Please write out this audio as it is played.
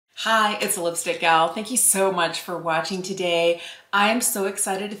Hi, it's a Lipstick Gal. Thank you so much for watching today. I am so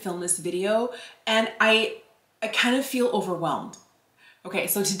excited to film this video and I kind of feel overwhelmed. Okay,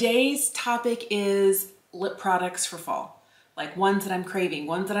 so today's topic is lip products for fall. Like ones that I'm craving,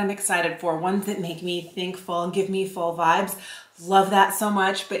 ones that I'm excited for, ones that make me think fall and give me fall vibes. Love that so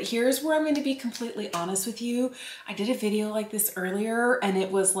much, but here's where I'm going to be completely honest with you. I did a video like this earlier and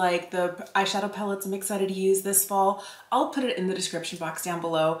it was like the eyeshadow palettes I'm excited to use this fall. I'll put it in the description box down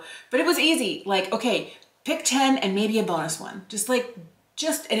below, but it was easy. Like, okay, pick 10 and maybe a bonus one.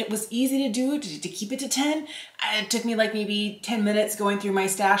 And it was easy to do, to keep it to 10. It took me like maybe 10 minutes going through my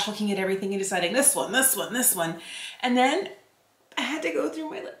stash, looking at everything and deciding this one, this one, this one. And then I had to go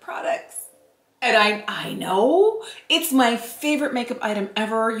through my lip products. And I know it's my favorite makeup item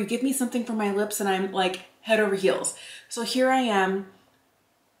ever. You give me something for my lips and I'm like head over heels. So here I am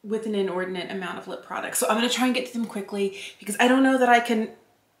with an inordinate amount of lip products. So I'm gonna try and get to them quickly because I don't know that I can,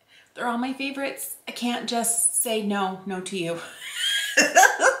 they're all my favorites. I can't just say no to you.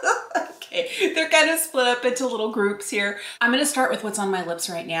 Okay, they're kind of split up into little groups here. I'm gonna start with what's on my lips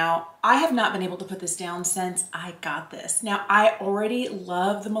right now. I have not been able to put this down since I got this. Now, I already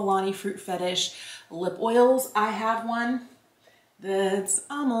love the Milani Fruit Fetish lip oils. I have one that's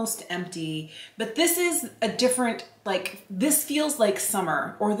almost empty, but this is a different, like, this feels like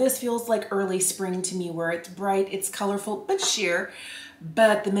summer, or this feels like early spring to me, where it's bright, it's colorful, but sheer.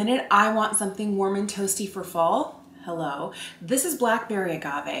 But the minute I want something warm and toasty for fall, hello. This is Blackberry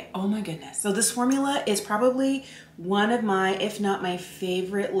Agave. Oh my goodness. So this formula is probably one of my, if not my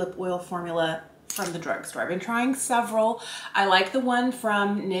favorite lip oil formula from the drugstore. I've been trying several. I like the one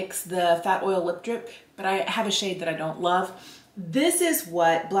from NYX, the Fat Oil Lip Drip, but I have a shade that I don't love. This is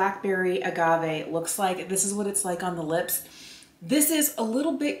what Blackberry Agave looks like. This is what it's like on the lips. This is a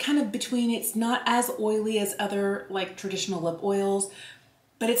little bit kind of between, it's not as oily as other like traditional lip oils,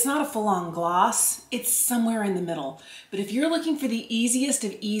 but it's not a full-on gloss. It's somewhere in the middle. But if you're looking for the easiest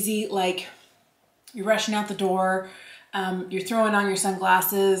of easy, like you're rushing out the door, you're throwing on your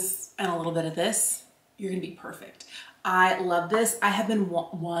sunglasses and a little bit of this, you're gonna be perfect. I love this. I have been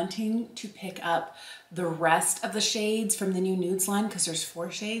wanting to pick up the rest of the shades from the new nudes line because there's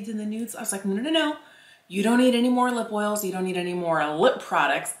 4 shades in the nudes. I was like, no. You don't need any more lip oils. You don't need any more lip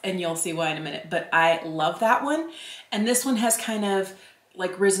products, and you'll see why in a minute. But I love that one. And this one has kind of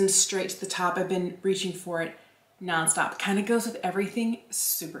like risen straight to the top. I've been reaching for it nonstop. Kind of goes with everything,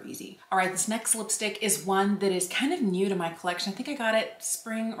 super easy. All right, this next lipstick is one that is kind of new to my collection. I think I got it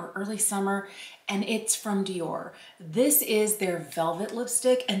spring or early summer, and it's from Dior. This is their Velvet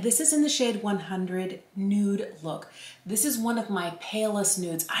lipstick, and this is in the shade 100 Nude Look. This is one of my palest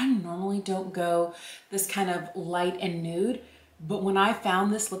nudes. I normally don't go this kind of light and nude, but when I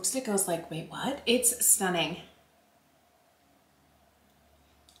found this lipstick, I was like, wait, what? It's stunning.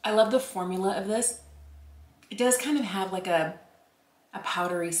 I love the formula of this. It does kind of have like a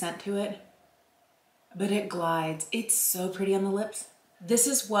powdery scent to it, but it glides. It's so pretty on the lips. This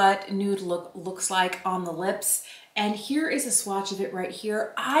is what Nude Look looks like on the lips. And here is a swatch of it right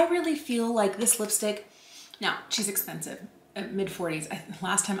here. I really feel like this lipstick, now she's expensive, mid 40s.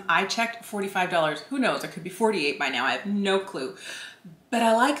 Last time I checked, $45. Who knows, it could be 48 by now. I have no clue. But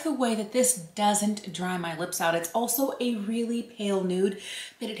I like the way that this doesn't dry my lips out. It's also a really pale nude,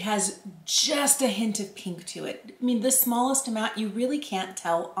 but it has just a hint of pink to it. I mean, the smallest amount, you really can't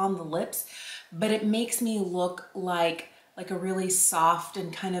tell on the lips, but it makes me look like a really soft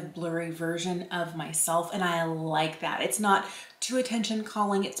and kind of blurry version of myself, and I like that. It's not too attention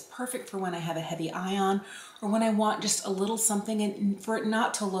calling. It's perfect for when I have a heavy eye on, or when I want just a little something and for it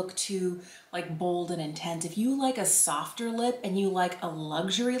not to look too like bold and intense. If you like a softer lip and you like a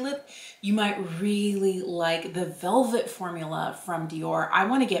luxury lip, you might really like the Velvet formula from Dior. I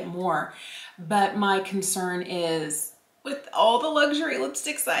want to get more, but my concern is with all the luxury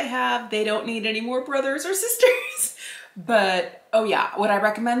lipsticks I have, they don't need any more brothers or sisters. But, oh yeah, would I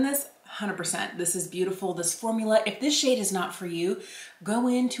recommend this? 100%. This is beautiful, this formula. If this shade is not for you, go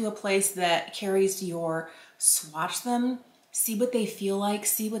into a place that carries Dior, swatch them, see what they feel like,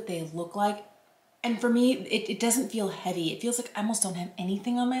 see what they look like. And for me, it doesn't feel heavy. It feels like I almost don't have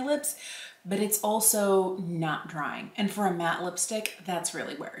anything on my lips, but it's also not drying. And for a matte lipstick, that's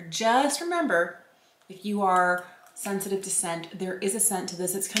really where. Just remember, if you are sensitive to scent, there is a scent to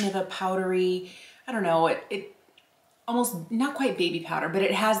this. It's kind of a powdery, I don't know, it almost not quite baby powder, but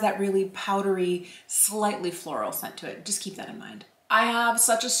it has that really powdery, slightly floral scent to it. Just keep that in mind. I have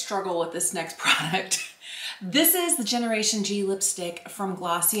such a struggle with this next product. This is the Generation G lipstick from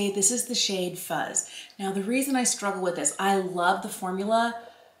Glossier. This is the shade Fuzz. Now, the reason I struggle with this, I love the formula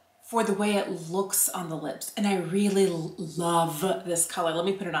for the way it looks on the lips. And I really love this color. Let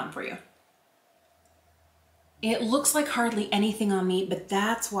me put it on for you. It looks like hardly anything on me, but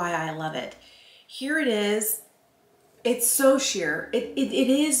that's why I love it. Here it is. It's so sheer. It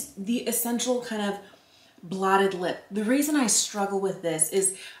is the essential kind of blotted lip. The reason I struggle with this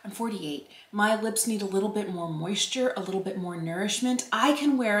is I'm 48. My lips need a little bit more moisture, a little bit more nourishment. I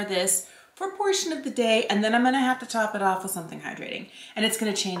can wear this for a portion of the day, and then I'm gonna have to top it off with something hydrating, and it's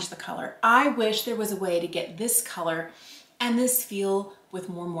gonna change the color. I wish there was a way to get this color and this feel with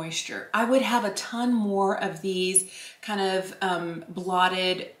more moisture. I would have a ton more of these kind of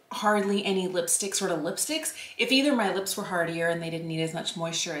blotted, hardly any lipstick sort of lipsticks if either my lips were hardier and they didn't need as much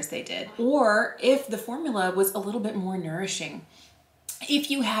moisture as they did, or if the formula was a little bit more nourishing.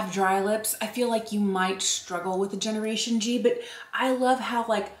 If you have dry lips, I feel like you might struggle with the Generation G, but I love how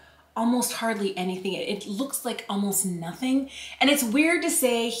like almost hardly anything, it looks like almost nothing. And it's weird to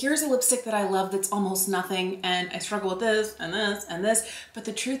say, here's a lipstick that I love that's almost nothing, and I struggle with this and this and this, but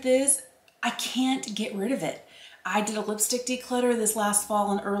the truth is, I can't get rid of it. I did a lipstick declutter this last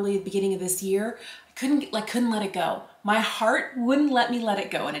fall and early beginning of this year. I couldn't let it go. My heart wouldn't let me let it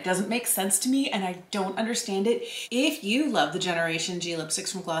go, and it doesn't make sense to me, and I don't understand it. If you love the Generation G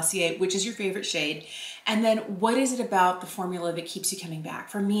lipsticks from Glossier, which is your favorite shade, and then what is it about the formula that keeps you coming back?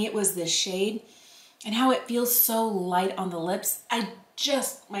 For me, it was this shade and how it feels so light on the lips.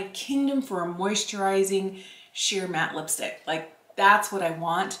 My kingdom for a moisturizing sheer matte lipstick. Like, that's what I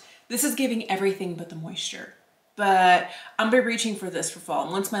want. This is giving everything but the moisture. But I'm gonna be reaching for this for fall.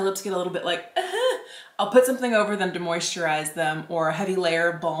 And once my lips get a little bit like, I'll put something over them to moisturize them, or a heavy layer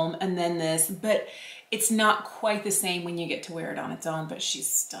of balm, and then this. But it's not quite the same when you get to wear it on its own, but she's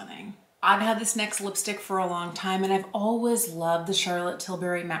stunning. I've had this next lipstick for a long time, and I've always loved the Charlotte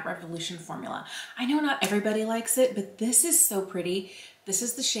Tilbury Matte Revolution formula. I know not everybody likes it, but this is so pretty. This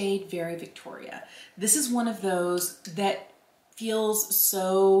is the shade Very Victoria. This is one of those that feels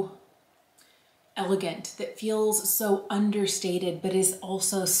so elegant, that feels so understated, but is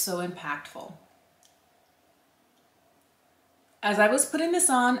also so impactful. As I was putting this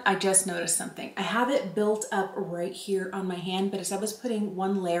on, I just noticed something. I have it built up right here on my hand, but as I was putting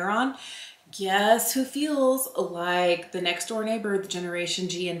one layer on, guess who feels like the next door neighbor, the Generation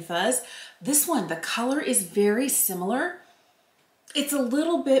G and Fuzz? This one, the color is very similar. It's a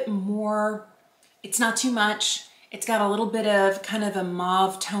little bit more, it's not too much. It's got a little bit of kind of a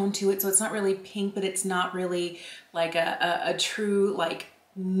mauve tone to it, so it's not really pink, but it's not really like a true like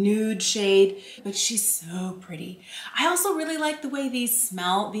nude shade, but she's so pretty. I also really like the way these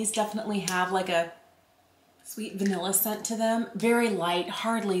smell. These definitely have like a sweet vanilla scent to them. Very light,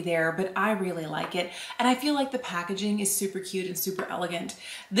 hardly there, but I really like it. And I feel like the packaging is super cute and super elegant.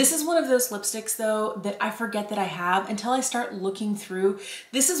 This is one of those lipsticks though that I forget that I have until I start looking through.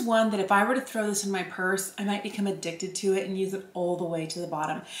 This is one that if I were to throw this in my purse, I might become addicted to it and use it all the way to the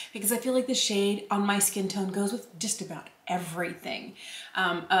bottom, because I feel like the shade on my skin tone goes with just about everything.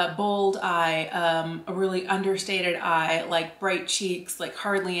 A bold eye, a really understated eye, like bright cheeks, like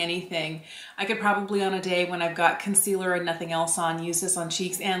hardly anything. I could probably on a day when I've got concealer and nothing else on, use this on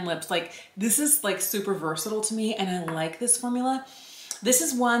cheeks and lips. Like, this is like super versatile to me, and I like this formula. This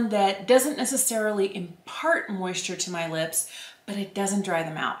is one that doesn't necessarily impart moisture to my lips, but it doesn't dry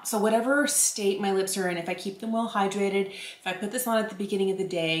them out. So whatever state my lips are in, if I keep them well hydrated, if I put this on at the beginning of the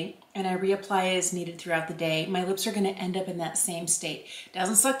day and I reapply as needed throughout the day, my lips are gonna end up in that same state.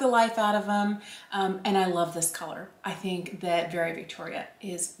 Doesn't suck the life out of them, and I love this color. I think that Very Victoria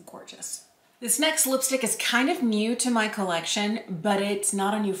is gorgeous. This next lipstick is kind of new to my collection, but it's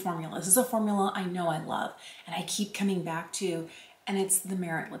not a new formula. This is a formula I know I love and I keep coming back to, and it's the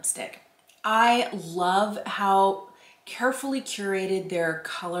Merit lipstick. I love how carefully curated their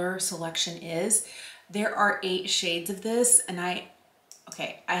color selection is. There are 8 shades of this, and I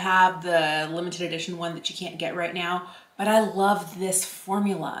have the limited edition one that you can't get right now, but I love this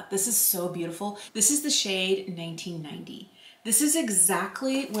formula. This is so beautiful. This is the shade 1990. This is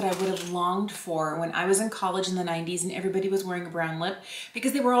exactly what I would have longed for when I was in college in the 90s and everybody was wearing a brown lip,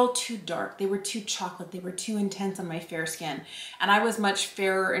 because they were all too dark. They were too chocolate. They were too intense on my fair skin. And I was much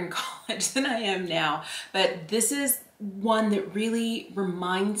fairer in college than I am now. But this is one that really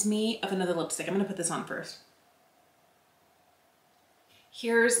reminds me of another lipstick. I'm gonna put this on first.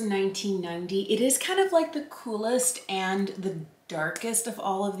 Here's 1990. It is kind of like the coolest and the darkest of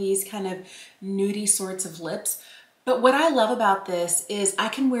all of these kind of nudie sorts of lips. But what I love about this is I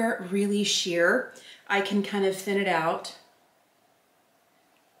can wear it really sheer. I can kind of thin it out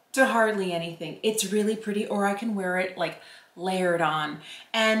to hardly anything. It's really pretty, or I can wear it like layered on.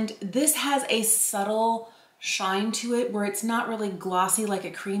 And this has a subtle shine to it where it's not really glossy like a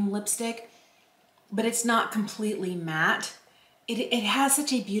cream lipstick, but it's not completely matte. It has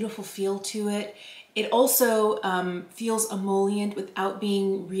such a beautiful feel to it. It also feels emollient without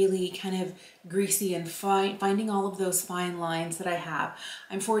being really kind of greasy and finding all of those fine lines that I have.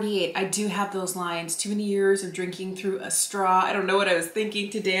 I'm 48. I do have those lines. Too many years of drinking through a straw. I don't know what I was thinking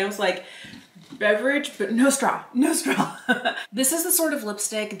today. I was like, beverage, but no straw, no straw. This is the sort of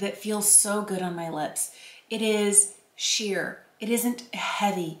lipstick that feels so good on my lips. It is sheer. It isn't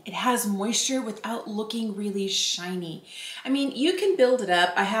heavy. It has moisture without looking really shiny. I mean, you can build it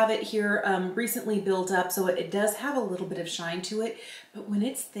up. I have it here recently built up, so it does have a little bit of shine to it, but when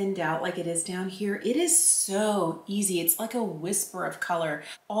it's thinned out like it is down here, it is so easy. It's like a whisper of color.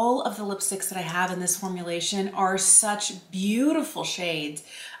 All of the lipsticks that I have in this formulation are such beautiful shades,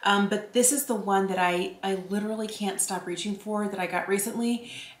 but this is the one that I literally can't stop reaching for that I got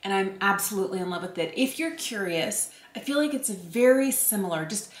recently, and I'm absolutely in love with it. If you're curious, I feel like it's very similar,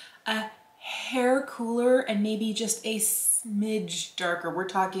 just a hair cooler and maybe just a smidge darker. We're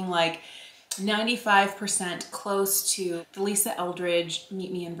talking like 95% close to the Lisa Eldridge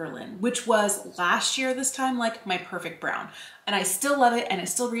Meet Me in Berlin, which was last year this time like my perfect brown. And I still love it and I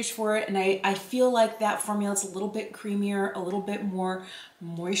still reach for it, and I feel like that formula is a little bit creamier, a little bit more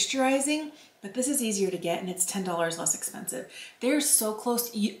moisturizing, but this is easier to get and it's $10 less expensive. They're so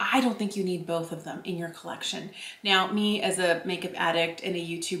close. I don't think you need both of them in your collection. Now, me as a makeup addict and a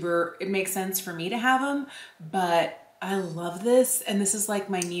YouTuber, it makes sense for me to have them, but I love this, and this is like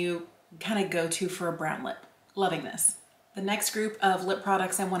my new kind of go-to for a brown lip. Loving this. The next group of lip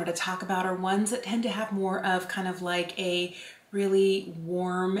products I wanted to talk about are ones that tend to have more of kind of like a really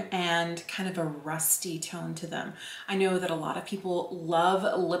warm and kind of a rusty tone to them. I know that a lot of people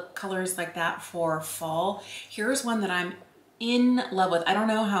love lip colors like that for fall. Here's one that I'm in love with. I don't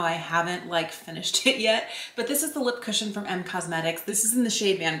know how I haven't like finished it yet, but this is the lip cushion from M Cosmetics. This is in the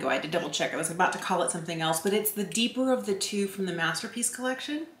shade Van Gogh. I had to double check. I was about to call it something else, but it's the deeper of the two from the Masterpiece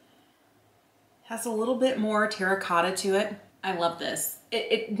collection. Has a little bit more terracotta to it. I love this.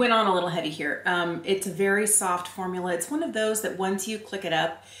 It went on a little heavy here. It's a very soft formula. It's one of those that once you click it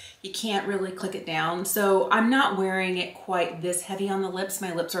up, you can't really click it down. So I'm not wearing it quite this heavy on the lips.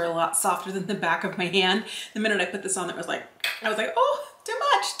 My lips are a lot softer than the back of my hand. The minute I put this on, I was like, oh, too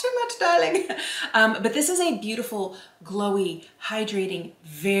much, darling. But this is a beautiful, glowy, hydrating,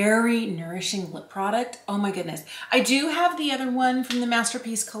 very nourishing lip product. Oh my goodness. I do have the other one from the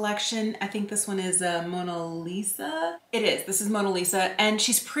Masterpiece collection. I think this one is Mona Lisa. It is. This is Mona Lisa, and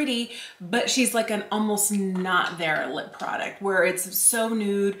she's pretty, but she's like an almost not there lip product where it's so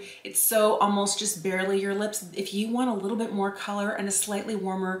nude. It's so almost just barely your lips. If you want a little bit more color and a slightly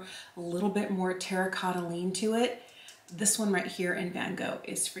warmer, a little bit more terracotta lean to it, this one right here in Van Gogh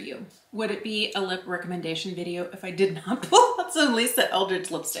is for you. Would it be a lip recommendation video if I did not pull out some Lisa Eldridge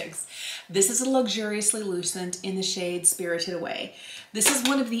lipsticks? This is a luxuriously lucent in the shade Spirited Away. This is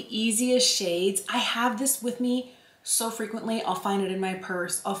one of the easiest shades. I have this with me so frequently. I'll find it in my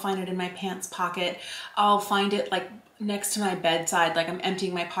purse. I'll find it in my pants pocket. I'll find it like next to my bedside, like I'm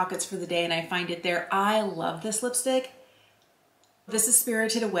emptying my pockets for the day and I find it there. I love this lipstick. This is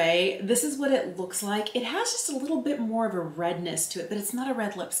Spirited Away. This is what it looks like. It has just a little bit more of a redness to it, but it's not a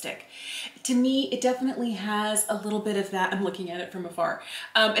red lipstick. To me, it definitely has a little bit of that. I'm looking at it from afar.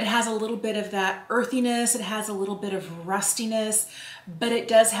 It has a little bit of that earthiness. It has a little bit of rustiness, but it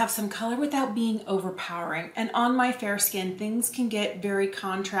does have some color without being overpowering. And on my fair skin, things can get very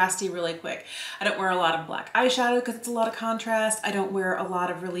contrasty really quick. I don't wear a lot of black eyeshadow because it's a lot of contrast. I don't wear a lot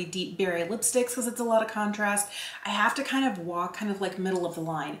of really deep berry lipsticks because it's a lot of contrast. I have to kind of walk kind of like middle of the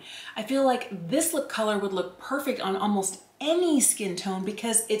line. I feel like this lip color would look perfect on almost any skin tone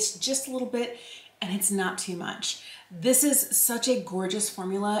because it's just a little bit and it's not too much. This is such a gorgeous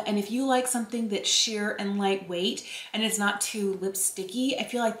formula, and if you like something that's sheer and lightweight and it's not too lipsticky, I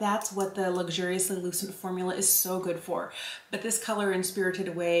feel like that's what the Luxuriously Lucent formula is so good for. But this color in Spirited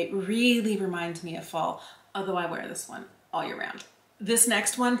Away really reminds me of fall, although I wear this one all year round. This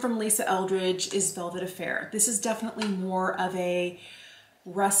next one from Lisa Eldridge is Velvet Affair. This is definitely more of a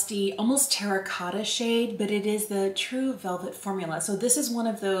rusty, almost terracotta shade, but it is the true velvet formula. So this is one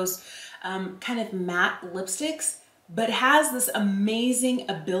of those kind of matte lipsticks, but has this amazing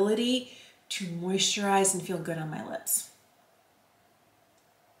ability to moisturize and feel good on my lips.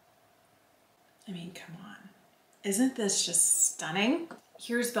 I mean, come on. Isn't this just stunning?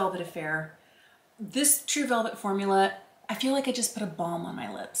 Here's Velvet Affair. This true velvet formula, I feel like I just put a balm on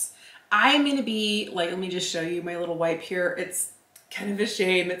my lips. I'm gonna be like, let me just show you my little wipe here. Kind of a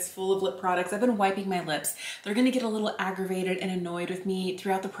shame. It's full of lip products. I've been wiping my lips. They're gonna get a little aggravated and annoyed with me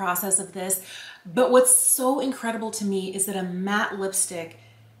throughout the process of this. But what's so incredible to me is that a matte lipstick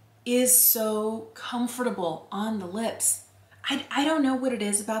is so comfortable on the lips. I don't know what it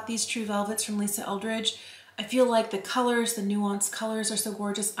is about these True Velvets from Lisa Eldridge. I feel like the colors, the nuanced colors are so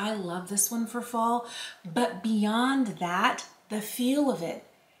gorgeous. I love this one for fall. But beyond that, the feel of it,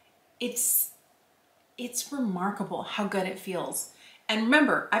 it's remarkable how good it feels. And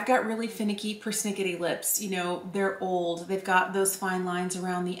remember, I've got really finicky, persnickety lips. You know, they're old. They've got those fine lines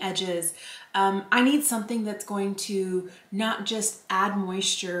around the edges. I need something that's going to not just add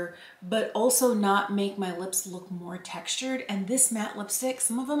moisture, but also not make my lips look more textured. And this matte lipstick,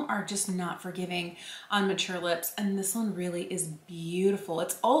 some of them are just not forgiving on mature lips. And this one really is beautiful.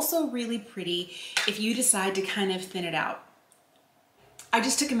 It's also really pretty if you decide to kind of thin it out. I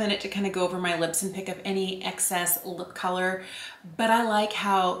just took a minute to kind of go over my lips and pick up any excess lip color, but I like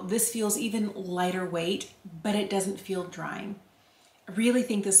how this feels even lighter weight, but it doesn't feel drying. I really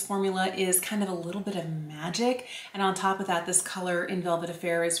think this formula is kind of a little bit of magic, and on top of that, this color in Velvet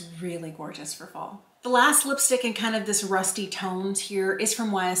Affair is really gorgeous for fall. The last lipstick in kind of this rusty tones here is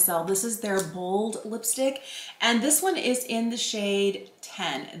from YSL. This is their bold lipstick, and this one is in the shade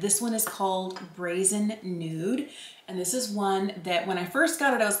 10. This one is called Brazen Nude. And this is one that when I first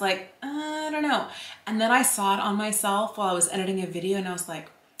got it, I was like, I don't know. And then I saw it on myself while I was editing a video and I was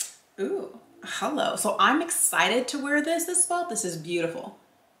like, ooh, hello. So I'm excited to wear this fall. This is beautiful.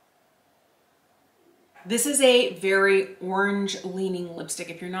 This is a very orange leaning lipstick.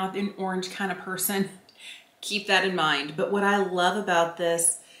 If you're not an orange kind of person, keep that in mind. But what I love about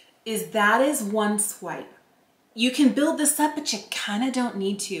this is that is one swipe. You can build this up, but you kind of don't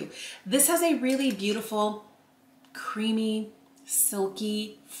need to. This has a really beautiful, creamy,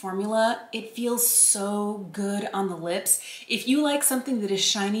 silky formula. It feels so good on the lips. If you like something that is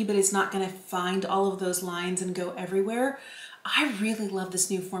shiny but is not going to find all of those lines and go everywhere, I really love this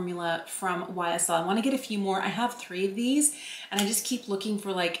new formula from YSL. I want to get a few more. I have 3 of these and I just keep looking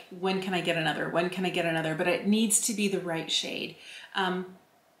for like, when can I get another? When can I get another? But it needs to be the right shade. I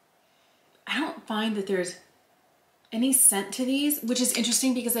don't find that there's any scent to these, which is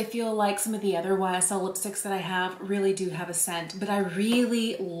interesting because I feel like some of the other YSL lipsticks that I have really do have a scent, but I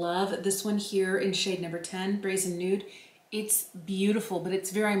really love this one here in shade number 10, Brazen Nude. It's beautiful, but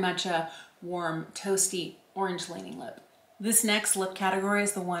it's very much a warm, toasty, orange leaning lip. This next lip category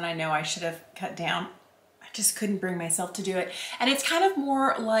is the one I know I should have cut down. I just couldn't bring myself to do it. And it's kind of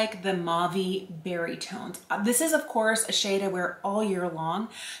more like the mauve-y berry tones. This is, of course, a shade I wear all year long,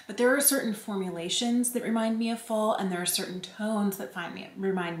 but there are certain formulations that remind me of fall, and there are certain tones that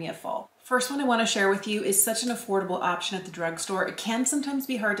remind me of fall. First one I want to share with you is such an affordable option at the drugstore. It can sometimes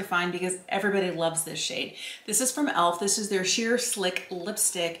be hard to find because everybody loves this shade. This is from e.l.f. This is their Sheer Slick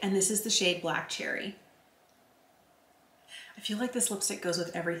lipstick, and this is the shade Black Cherry. I feel like this lipstick goes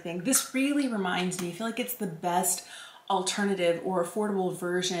with everything. This really reminds me, I feel like it's the best alternative or affordable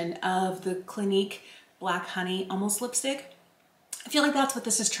version of the Clinique Black Honey Almost lipstick. I feel like that's what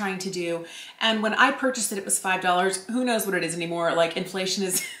this is trying to do. And when I purchased it, it was $5. Who knows what it is anymore? Like, inflation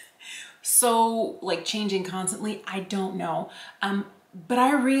is so like changing constantly. I don't know. But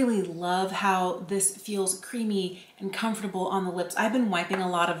I really love how this feels creamy and comfortable on the lips. I've been wiping a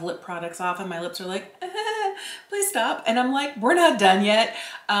lot of lip products off and my lips are like, please stop. And I'm like, we're not done yet.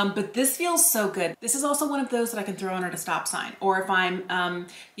 But this feels so good. This is also one of those that I can throw on at a stop sign. Or if I'm,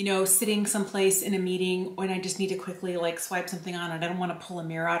 you know, sitting someplace in a meeting when I just need to quickly like swipe something on and I don't want to pull a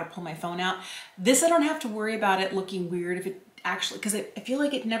mirror out or pull my phone out. This, I don't have to worry about it looking weird if it actually, because I feel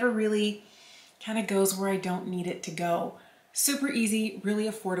like it never really kind of goes where I don't need it to go. Super easy, really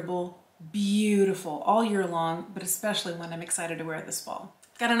affordable, beautiful all year long, but especially when I'm excited to wear it this fall.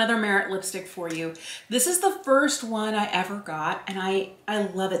 Got another Merit lipstick for you. This is the first one I ever got, and I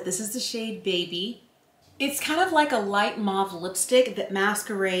love it. This is the shade Baby. It's kind of like a light mauve lipstick that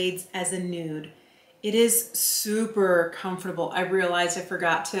masquerades as a nude. It is super comfortable. I realized I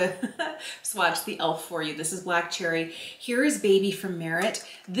forgot to swatch the e.l.f. for you. This is Black Cherry. Here is Baby from Merit.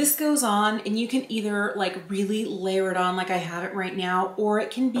 this goes on and you can either like really layer it on like I have it right now, or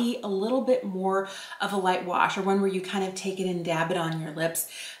it can be a little bit more of a light wash, or one where you kind of take it and dab it on your lips.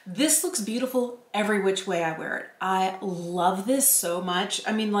 This looks beautiful every which way I wear it. I love this so much.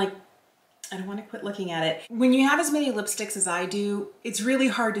 I mean, like, I don't want to quit looking at it. When you have as many lipsticks as I do, it's really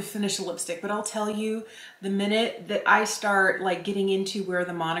hard to finish a lipstick, but I'll tell you, the minute that I start like getting into where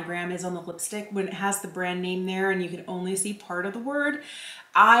the monogram is on the lipstick, when it has the brand name there and you can only see part of the word,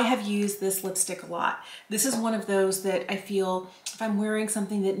 I have used this lipstick a lot. This is one of those that I feel if I'm wearing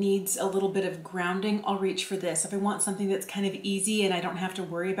something that needs a little bit of grounding, I'll reach for this. If I want something that's kind of easy and I don't have to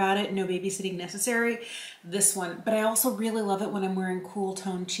worry about it, no babysitting necessary, this one. But I also really love it when I'm wearing cool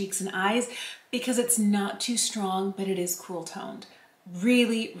toned cheeks and eyes because it's not too strong, but it is cool toned.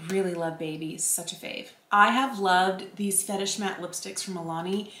 Really, really love Babies, such a fave. I have loved these Fetish Matte lipsticks from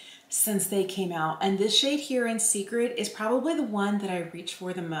Milani since they came out. And this shade here in Secret is probably the one that I reach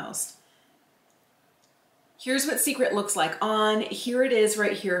for the most. Here's what Secret looks like on. Here it is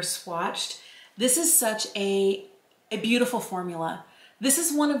right here swatched. This is such a beautiful formula. This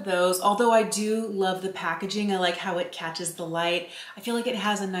is one of those, although I do love the packaging, I like how it catches the light. I feel like it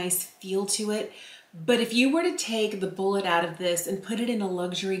has a nice feel to it. But if you were to take the bullet out of this and put it in a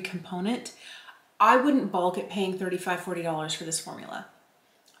luxury component, I wouldn't balk at paying $35, $40 for this formula.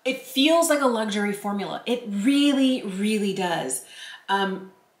 It feels like a luxury formula. It really, really does.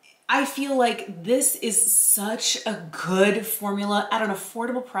 I feel like this is such a good formula at an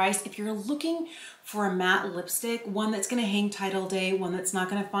affordable price. If you're looking for a matte lipstick, one that's gonna hang tight all day, one that's not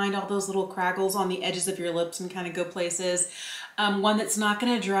gonna find all those little craggles on the edges of your lips and kind of go places, one that's not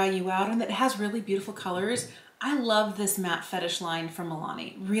gonna dry you out and that has really beautiful colors, I love this matte fetish line from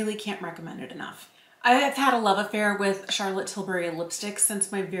Milani. Really can't recommend it enough. I have had a love affair with Charlotte Tilbury lipsticks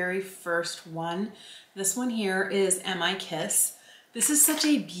since my very first one. This one here is Am I Kiss. This is such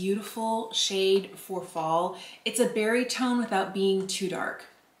a beautiful shade for fall. It's a berry tone without being too dark.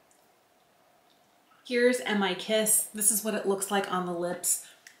 Here's Am I Kiss. This is what it looks like on the lips.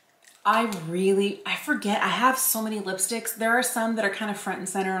 I forget, I have so many lipsticks. There are some that are kind of front and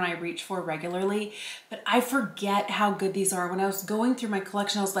center and I reach for regularly, but I forget how good these are. When I was going through my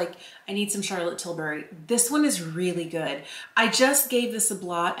collection, I was like, I need some Charlotte Tilbury. This one is really good. I just gave this a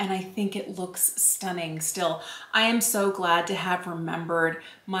blot and I think it looks stunning still. I am so glad to have remembered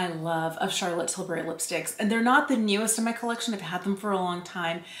my love of Charlotte Tilbury lipsticks. And they're not the newest in my collection. I've had them for a long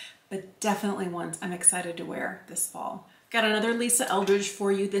time, but definitely ones I'm excited to wear this fall. Got another Lisa Eldridge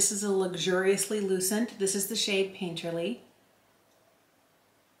for you. This is a luxuriously lucent. This is the shade Painterly.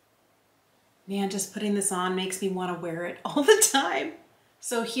 Man, just putting this on makes me want to wear it all the time.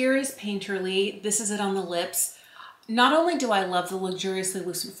 So here is Painterly. This is it on the lips. Not only do I love the luxuriously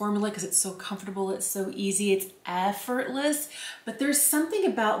lucent formula because it's so comfortable, it's so easy, it's effortless, but there's something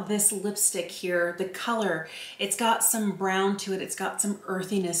about this lipstick here, the color. It's got some brown to it, it's got some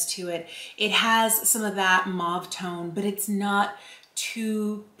earthiness to it. It has some of that mauve tone, but it's not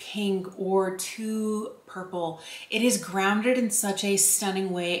too pink or too purple. It is grounded in such a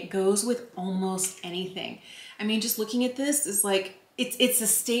stunning way. It goes with almost anything. I mean, just looking at this is like, it's a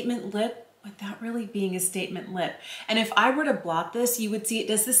statement lip without really being a statement lip. And if I were to blot this, you would see it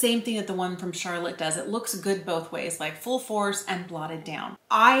does the same thing that the one from Charlotte does. It looks good both ways, like full force and blotted down.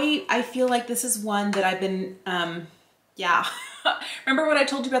 I feel like this is one that I've been, yeah. Remember what I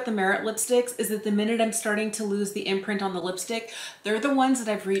told you about the Merit lipsticks is that the minute I'm starting to lose the imprint on the lipstick, they're the ones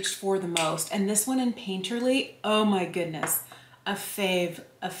that I've reached for the most. And this one in Painterly, oh my goodness, a fave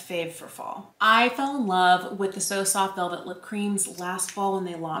for fall. I fell in love with the So Soft Velvet lip creams last fall when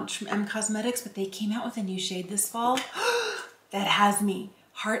they launched from M Cosmetics, but they came out with a new shade this fall that has me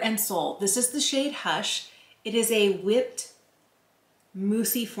heart and soul. This is the shade Hush. It is a whipped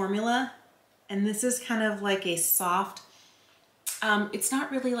moussey formula, and this is kind of like a soft, it's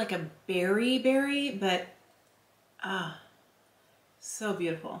not really like a berry, but so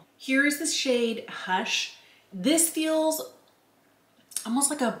beautiful. Here is the shade Hush. This feels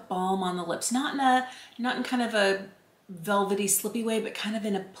almost like a balm on the lips, not in kind of a velvety, slippy way, but kind of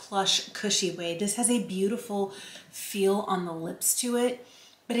in a plush, cushy way. This has a beautiful feel on the lips to it,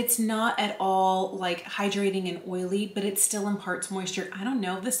 but it's not at all like hydrating and oily, but it still imparts moisture. I don't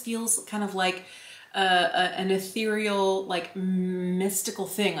know, this feels kind of like an ethereal, like mystical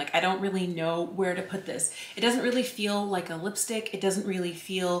thing. Like I don't really know where to put this. It doesn't really feel like a lipstick. It doesn't really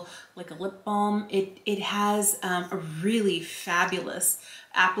feel like a lip balm. It has a really fabulous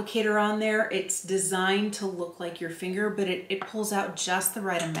applicator on there. It's designed to look like your finger, but it pulls out just the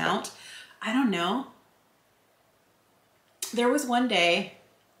right amount. I don't know. There was one day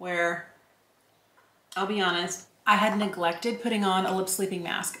where, I'll be honest, I had neglected putting on a lip sleeping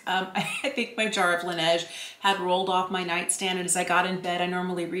mask. I think my jar of Laneige had rolled off my nightstand, and as I got in bed, I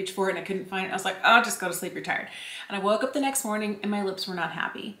normally reach for it and I couldn't find it. I was like, oh, just go to sleep, you're tired. And I woke up the next morning and my lips were not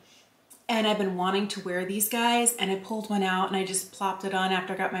happy. And I've been wanting to wear these guys, and I pulled one out and I just plopped it on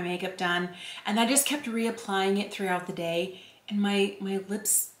after I got my makeup done. And I just kept reapplying it throughout the day. And my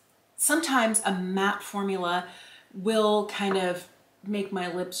lips, sometimes a matte formula will kind of make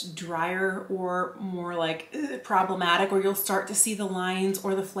my lips drier or more like problematic, or you'll start to see the lines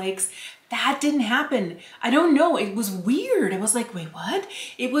or the flakes. That didn't happen. I don't know, it was weird. I was like, wait, what?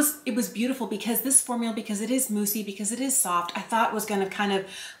 It was beautiful because this formula, because it is moussey, because it is soft, I thought was gonna kind of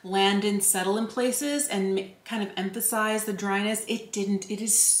land and settle in places and kind of emphasize the dryness. It didn't. It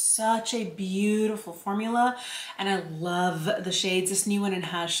is such a beautiful formula and I love the shades. This new one in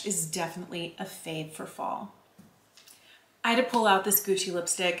Hush is definitely a fave for fall. I had to pull out this Gucci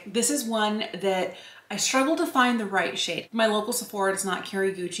lipstick. This is one that I struggled to find the right shade. My local Sephora does not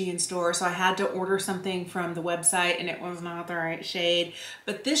carry Gucci in store, so I had to order something from the website and it was not the right shade.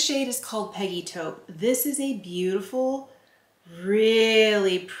 But this shade is called Peggy Taupe. This is a beautiful,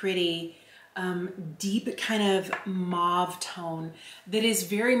 really pretty, deep kind of mauve tone that is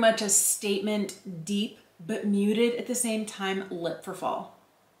very much a statement, deep but muted at the same time lip for fall.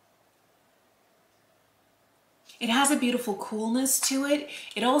 It has a beautiful coolness to it.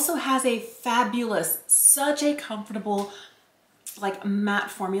 It also has a fabulous, such a comfortable, like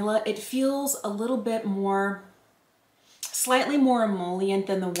matte formula. It feels a little bit more, slightly more emollient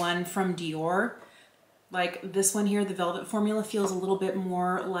than the one from Dior. Like this one here, the Velvet formula, feels a little bit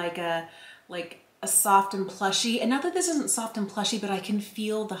more like a soft and plushy. And not that this isn't soft and plushy, but I can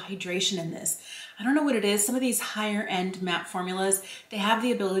feel the hydration in this. I don't know what it is. Some of these higher end matte formulas, they have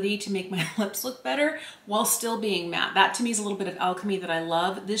the ability to make my lips look better while still being matte. That to me is a little bit of alchemy that I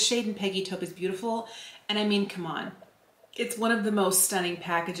love. This shade in Peggy Taupe is beautiful. And I mean, come on. It's one of the most stunning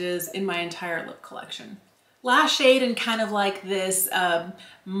packages in my entire lip collection. Last shade in kind of like this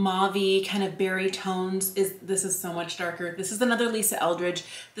mauve-y kind of berry tones this is so much darker. This is another Lisa Eldridge.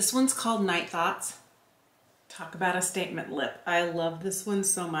 This one's called Night Thoughts. Talk about a statement lip. I love this one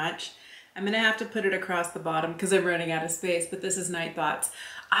so much. I'm gonna have to put it across the bottom because I'm running out of space, but this is Night Thoughts.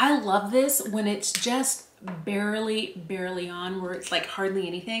 I love this when it's just barely on, where it's like hardly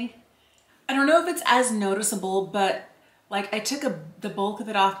anything. I don't know if it's as noticeable, but like I took the bulk of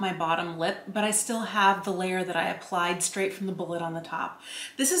it off my bottom lip, but I still have the layer that I applied straight from the bullet on the top.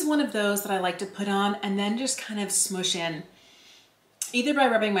 This is one of those that I like to put on and then just kind of smush in, either by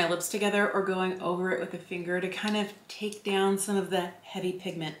rubbing my lips together or going over it with a finger to kind of take down some of the heavy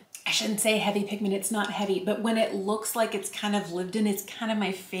pigment. I shouldn't say heavy pigment, it's not heavy, but when it looks like it's kind of lived in, it's kind of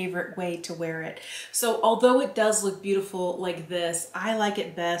my favorite way to wear it. So although it does look beautiful like this, I like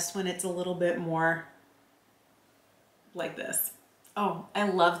it best when it's a little bit more like this. Oh, I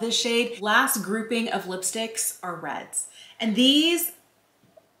love this shade. Last grouping of lipsticks are reds. And these,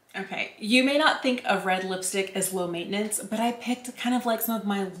 okay, you may not think of red lipstick as low maintenance, but I picked kind of like some of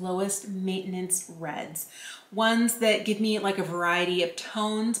my lowest maintenance reds. Ones that give me like a variety of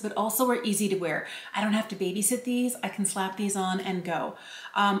tones, but also are easy to wear. I don't have to babysit these. I can slap these on and go.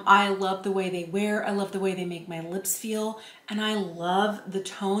 I love the way they wear. I love the way they make my lips feel. And I love the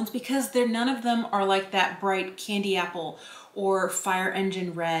tones because none of them are like that bright candy apple or fire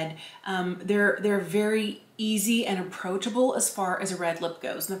engine red. They're very easy and approachable as far as a red lip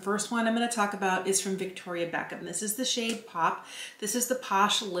goes. And the first one I'm going to talk about is from Victoria Beckham. This is the shade Pop. This is the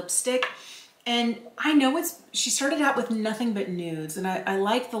Posh lipstick. And I know she started out with nothing but nudes, and I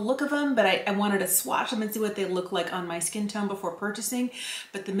like the look of them, but I wanted to swatch them and see what they look like on my skin tone before purchasing.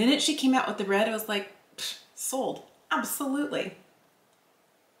 But the minute she came out with the red, I was like, sold. Absolutely.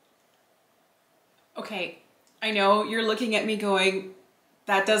 Okay, I know you're looking at me going,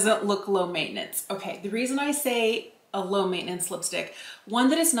 that doesn't look low maintenance. Okay, the reason I say a low maintenance lipstick, one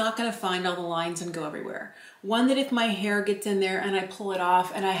that is not going to find all the lines and go everywhere. One that if my hair gets in there and I pull it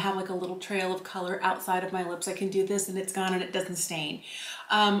off and I have like a little trail of color outside of my lips, I can do this and it's gone and it doesn't stain.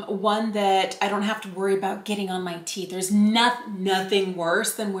 One that I don't have to worry about getting on my teeth. There's nothing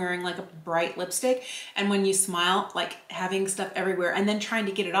worse than wearing like a bright lipstick and when you smile, like having stuff everywhere and then trying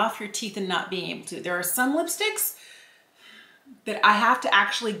to get it off your teeth and not being able to. There are some lipsticks that I have to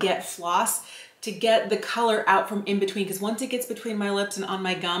actually get floss to get the color out from in between, because once it gets between my lips and on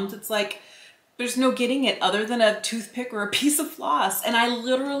my gums, it's like there's no getting it other than a toothpick or a piece of floss, and I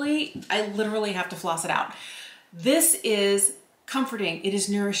literally have to floss it out. This is comforting, it is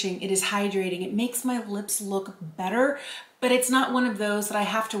nourishing, it is hydrating, it makes my lips look better, but it's not one of those that I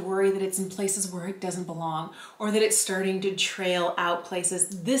have to worry that it's in places where it doesn't belong or that it's starting to trail out places.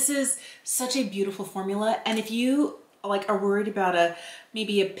 This is such a beautiful formula, and if you like are worried about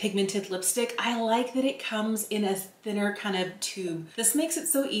maybe a pigmented lipstick, I like that it comes in a thinner kind of tube. This makes it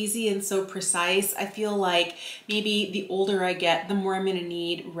so easy and so precise. I feel like maybe the older I get, the more I'm gonna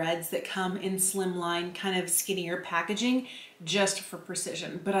need reds that come in slimline, kind of skinnier packaging just for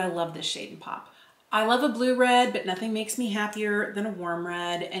precision, but I love this shade in Pop. I love a blue red, but nothing makes me happier than a warm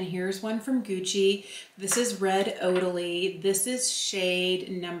red. And here's one from Gucci. This is Red Oatly. This is shade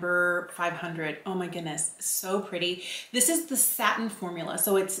number 500. Oh my goodness, so pretty. This is the satin formula.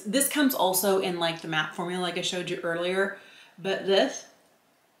 So this comes also in like the matte formula like I showed you earlier, but this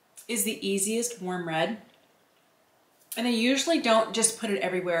is the easiest warm red. And I usually don't just put it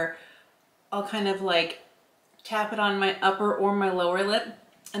everywhere. I'll kind of like tap it on my upper or my lower lip,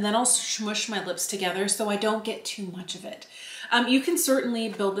 and then I'll smush my lips together so I don't get too much of it. You can certainly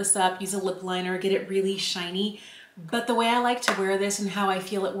build this up, use a lip liner, get it really shiny, but the way I like to wear this and how I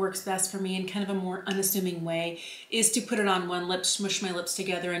feel it works best for me in kind of a more unassuming way is to put it on one lip, smush my lips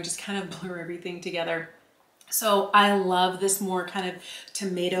together, and just kind of blur everything together. So I love this more kind of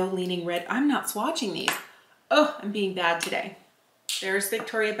tomato leaning red. I'm not swatching these. Oh, I'm being bad today. There's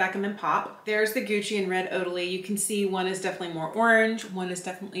Victoria Beckham and Pop. There's the Gucci and Red Oatly. You can see one is definitely more orange, one is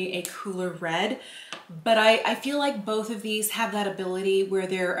definitely a cooler red. But I feel like both of these have that ability where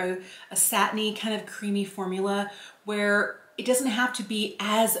they're a satiny kind of creamy formula where it doesn't have to be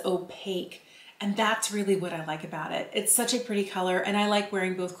as opaque. And that's really what I like about it. It's such a pretty color, and I like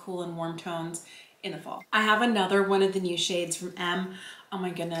wearing both cool and warm tones in the fall. I have another one of the new shades from M. Oh my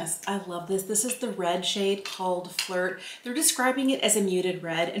goodness, I love this. This is the red shade called Flirt. They're describing it as a muted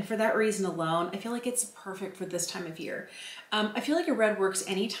red, and for that reason alone, I feel like it's perfect for this time of year. I feel like a red works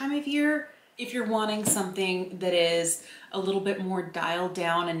any time of year if you're wanting something that is a little bit more dialed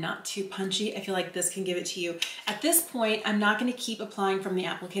down and not too punchy. I feel like this can give it to you. At this point, I'm not gonna keep applying from the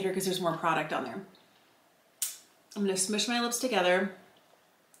applicator because there's more product on there. I'm gonna smush my lips together.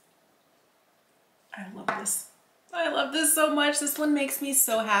 I love this. I love this so much. This one makes me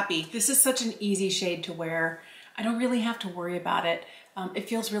so happy. This is such an easy shade to wear. I don't really have to worry about it. It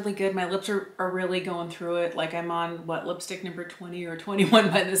feels really good. My lips are really going through it. Like I'm on, what, lipstick number 20 or 21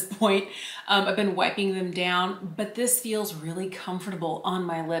 by this point. I've been wiping them down, but this feels really comfortable on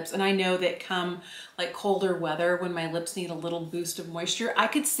my lips. And I know that come like colder weather, when my lips need a little boost of moisture, I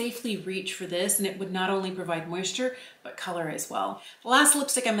could safely reach for this, and it would not only provide moisture, but color as well. The last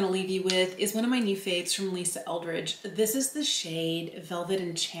lipstick I'm gonna leave you with is one of my new faves from Lisa Eldridge. This is the shade Velvet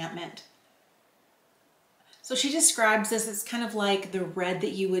Enchantment. So she describes this as kind of like the red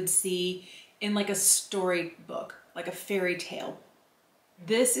that you would see in like a storybook, like a fairy tale.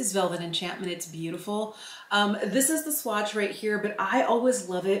 This is Velvet Enchantment. It's beautiful. This is the swatch right here, but I always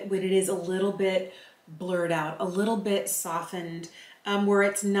love it when it is a little bit blurred out, a little bit softened, where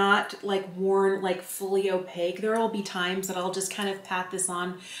it's not like worn like fully opaque. There will be times that I'll just kind of pat this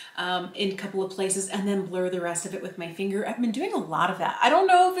on in a couple of places and then blur the rest of it with my finger. I've been doing a lot of that. I don't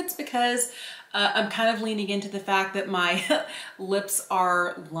know if it's because I'm kind of leaning into the fact that my lips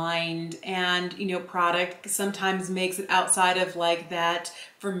are lined, and you know, product sometimes makes it outside of like that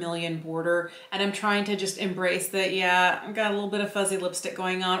vermilion border, and I'm trying to just embrace that, yeah, I've got a little bit of fuzzy lipstick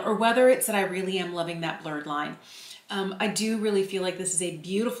going on, or whether it's that I really am loving that blurred line. I do really feel like this is a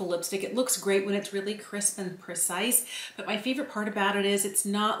beautiful lipstick. It looks great when it's really crisp and precise, but my favorite part about it is it's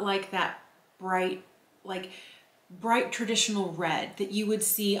not like that bright traditional red that you would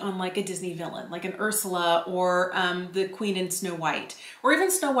see on like a Disney villain, like an Ursula or the Queen in Snow White, or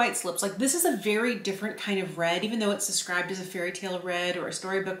even Snow White's lips. Like this is a very different kind of red, even though it's described as a fairy tale red or a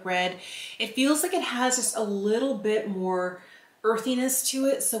storybook red. It feels like it has just a little bit more earthiness to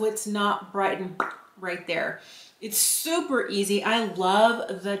it, so it's not bright and right there. It's super easy. I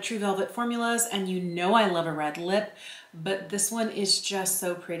love the True Velvet formulas, and you know I love a red lip, but this one is just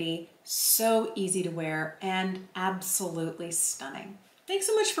so pretty, so easy to wear, and absolutely stunning. Thanks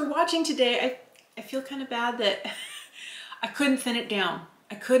so much for watching today. I feel kind of bad that I couldn't thin it down.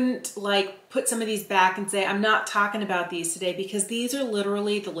 I couldn't like put some of these back and say, I'm not talking about these today, because these are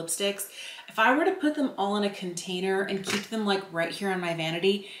literally the lipsticks. If I were to put them all in a container and keep them like right here on my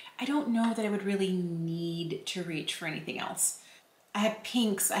vanity, I don't know that I would really need to reach for anything else. I have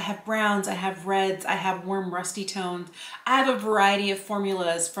pinks, I have browns, I have reds, I have warm rusty tones. I have a variety of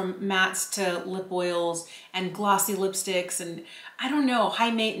formulas, from mattes to lip oils and glossy lipsticks, and I don't know,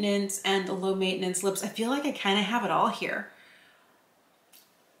 high maintenance and low maintenance lips. I feel like I kind of have it all here.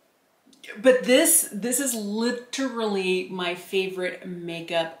 But this is literally my favorite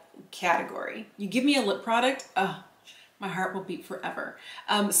makeup category. You give me a lip product, my heart will beat forever.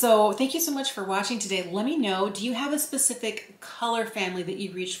 So thank you so much for watching today. Let me know, do you have a specific color family that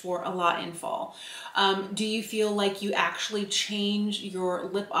you reach for a lot in fall? Do you feel like you actually change your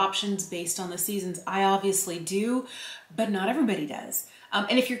lip options based on the seasons? I obviously do, but not everybody does.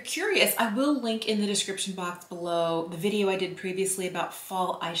 And if you're curious, I will link in the description box below the video I did previously about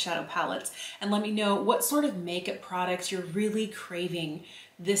fall eyeshadow palettes, and let me know what sort of makeup products you're really craving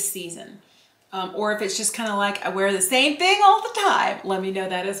this season. or if it's just kind of like I wear the same thing all the time, let me know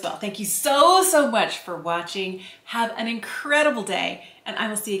that as well. Thank you so much for watching. Have an incredible day, and I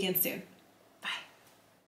will see you again soon.